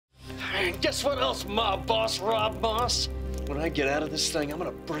Guess what else, mob boss Rob Moss? When I get out of this thing, I'm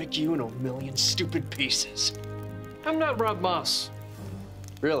gonna break you into a million stupid pieces. I'm not Rob Moss.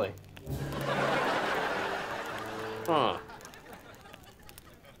 Really? Huh.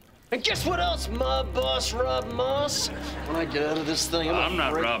 And guess what else, mob boss Rob Moss? When I get out of this thing, I'm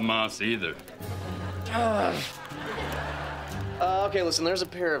not Rob Moss either. Okay, listen, there's a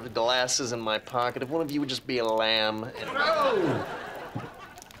pair of glasses in my pocket. If one of you would just be a lamb and... Oh!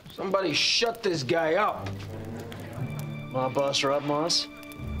 Somebody shut this guy up. Mob boss Rob Moss?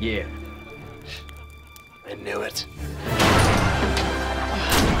 Yeah. I knew it.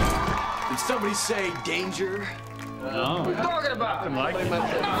 Did somebody say danger? No. What are you talking about?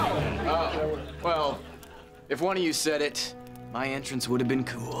 Well, if one of you said it, my entrance would have been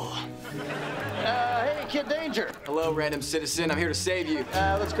cool. Hey, Kid Danger. Hello, random citizen. I'm here to save you.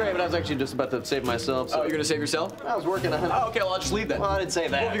 That's great, but I was actually just about to save myself. So. Oh, you're gonna save yourself? I was working on it. Oh, okay, well, I'll just leave then. Well, I didn't say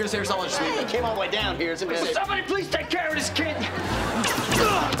that. Well, if you're gonna save yourself, I'll just leave He then. came all the way down here. Somebody please take care of this kid.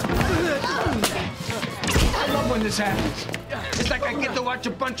 I love when this happens. It's like I get to watch a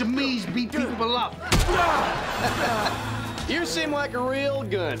bunch of me's beat people up. You seem like a real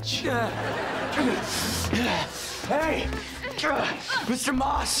gunch. Hey, Mr.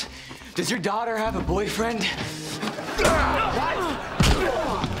 Moss, does your daughter have a boyfriend?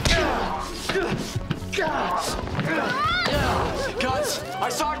 Cuz I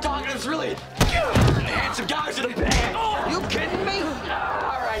saw her talking to this really handsome guys in a band. You kidding me?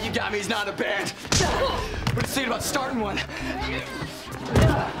 All right, you got me. He's not in a band. But it's thinking about starting one.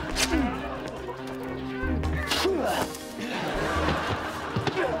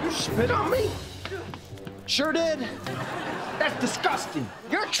 You spit on me? Sure did. That's disgusting.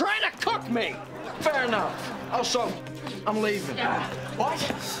 You're trying to cook me. Fair enough. Also, I'm leaving. What?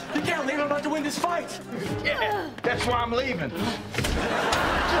 You can't leave. I'm about to win this fight. Yeah, that's why I'm leaving.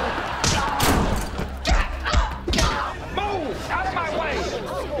 Move out of my way.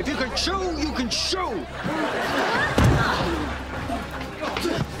 If you can chew, you can chew.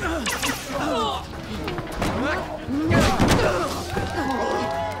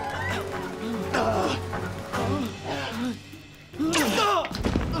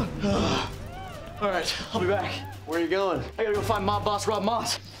 All right, I'll be back. Where are you going? I gotta go find mob boss Rob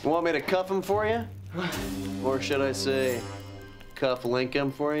Moss. You want me to cuff him for you? Or should I say, cuff link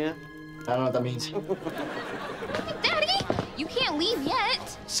him for you? I don't know what that means. Daddy, you can't leave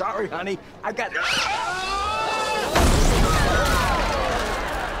yet. Sorry, honey. I got...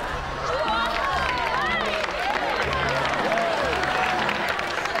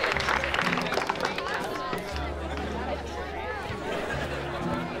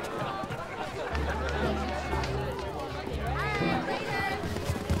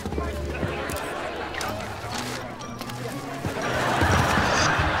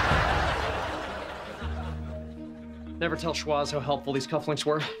 Never tell Schwaz how helpful these cufflinks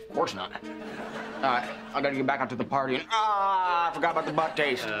were. Of course not. All right, I gotta get back out to the party and... I forgot about the butt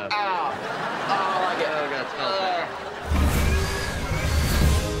taste. I like it.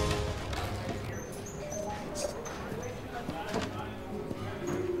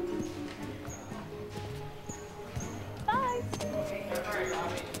 Bye.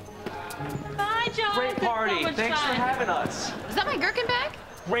 Bye, John. Great party. So much Thanks fun. for having us. Is that my gherkin bag?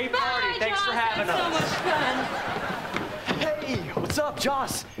 Great party. Bye, Thanks for John. having It's us. so much fun. Hey, what's up,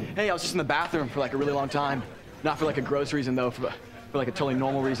 Joss? Hey, I was just in the bathroom for like a really long time. Not for like a gross reason though, for like a totally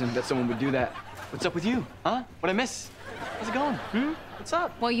normal reason that someone would do that. What's up with you, huh? What'd I miss? How's it going? What's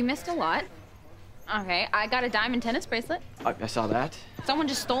up? Well, you missed a lot. Okay, I got a diamond tennis bracelet. I saw that. Someone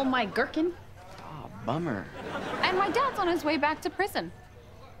just stole my gherkin. Oh, bummer. And my dad's on his way back to prison.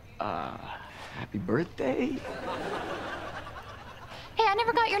 Happy birthday? Hey, I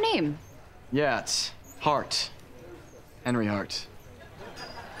never got your name. Yeah, it's Hart. Henry Hart.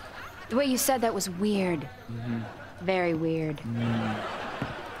 The way you said that was weird. Very weird.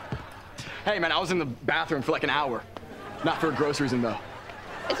 Hey, man, I was in the bathroom for like an hour. Not for a gross reason, though.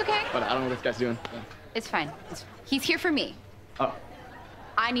 It's okay. But I don't know what this guy's doing. It's fine. He's here for me. Oh.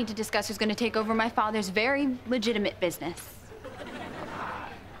 I need to discuss who's going to take over my father's very legitimate business.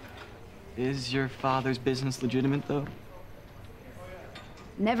 Is your father's business legitimate, though?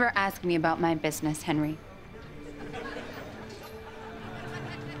 Never ask me about my business, Henry.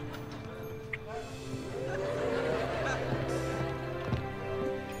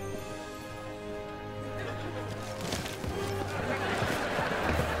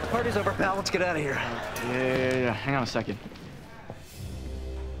 Party's over, pal. Let's get out of here. Yeah. Hang on a second.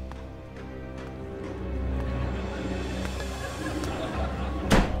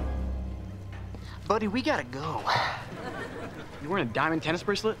 Buddy, we gotta go. You wearing a diamond tennis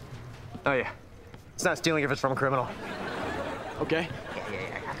bracelet? Oh, yeah. It's not stealing if it's from a criminal. Okay.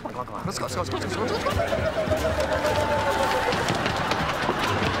 Come on. Let's go.